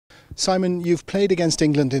Simon, you've played against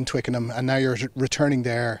England in Twickenham and now you're returning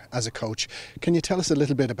there as a coach. Can you tell us a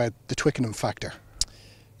little bit about the Twickenham factor?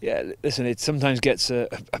 Yeah, listen, it sometimes gets a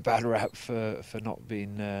bad rap for not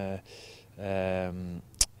being, having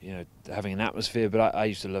an atmosphere. But I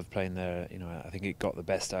used to love playing there. I think it got the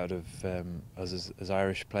best out of us as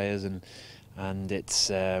Irish players, and it's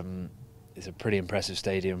a pretty impressive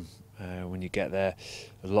stadium when you get there.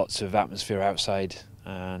 There's lots of atmosphere outside,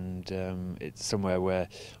 and it's somewhere where,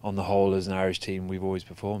 on the whole, as an Irish team, we've always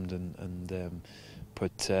performed and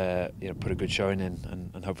put a good showing in,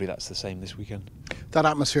 and hopefully that's the same this weekend. That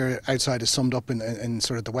atmosphere outside is summed up in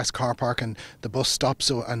sort of the West Car Park, and the bus stops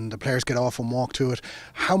and the players get off and walk to it.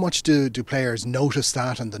 How much do players notice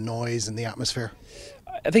that, and the noise and the atmosphere?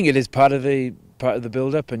 I think it is part of the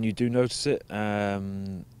build-up, and you do notice it.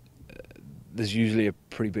 There's usually a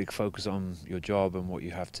pretty big focus on your job and what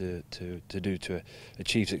you have to do to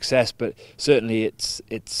achieve success, but certainly it's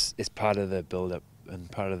part of the build-up and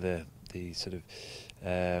part of the sort of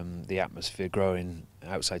the atmosphere growing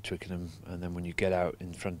outside Twickenham, and then when you get out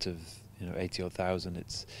in front of 80 odd thousand,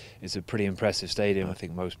 it's a pretty impressive stadium. I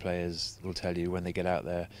think most players will tell you when they get out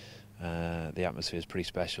there, the atmosphere is pretty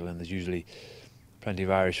special, and there's usually plenty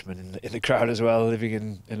of Irishmen in the crowd as well,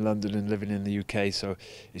 living in London and living in the UK, so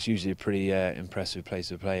it's usually a pretty impressive place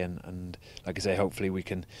to play, and like I say, hopefully we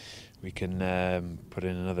can put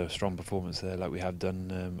in another strong performance there like we have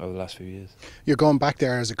done over the last few years. You're going back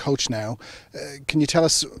there as a coach now. Can you tell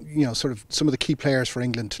us, sort of some of the key players for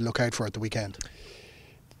England to look out for at the weekend?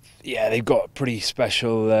 Yeah, they've got pretty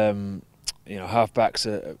special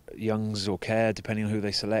halfbacks, Youngs or Kerr, depending on who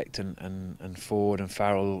they select, and Ford and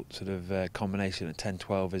Farrell sort of combination at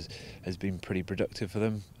 10-12 has been pretty productive for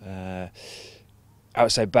them.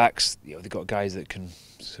 Outside backs, they've got guys that can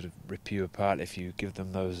sort of rip you apart if you give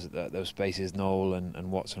them those spaces. Noel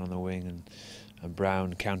and Watson on the wing, and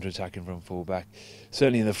Brown counter-attacking from full-back.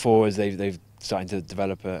 Certainly in the forwards, they've starting to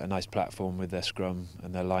develop a nice platform with their scrum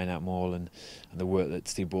and their line-out maul, and the work that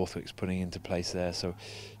Steve Borthwick's putting into place there. So,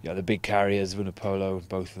 the big carriers, Vunapolo,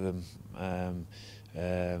 both of them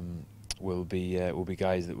will be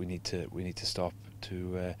guys that we need to stop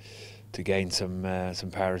to gain some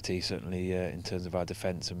parity, certainly in terms of our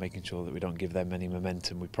defence, and making sure that we don't give them any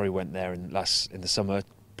momentum. We probably went there in the summer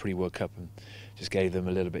pre-World Cup and just gave them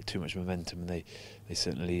a little bit too much momentum, and they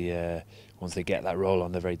certainly once they get that roll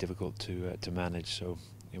on, they're very difficult to manage. So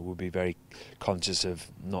we'll be very conscious of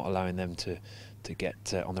not allowing them to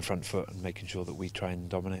get on the front foot, and making sure that we try and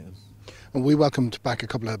dominate them. And we welcomed back a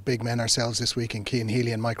couple of big men ourselves this week, in Cian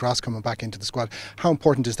Healy and Mike Ross coming back into the squad. How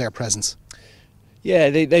important is their presence? Yeah,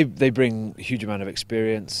 they bring a huge amount of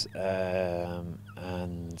experience, and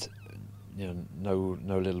no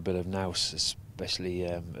little bit of nous, especially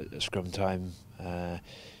at scrum time.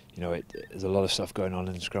 There's a lot of stuff going on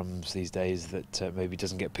in scrums these days that maybe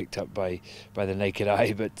doesn't get picked up by the naked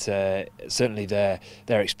eye, but certainly their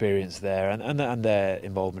experience there and their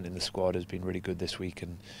involvement in the squad has been really good this week,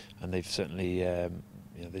 and they've certainly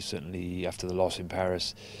after the loss in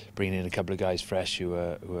Paris, bringing in a couple of guys fresh who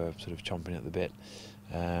are sort of chomping at the bit,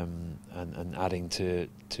 and adding to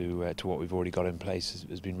what we've already got in place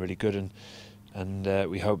has been really good, and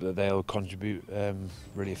we hope that they'll contribute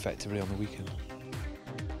really effectively on the weekend.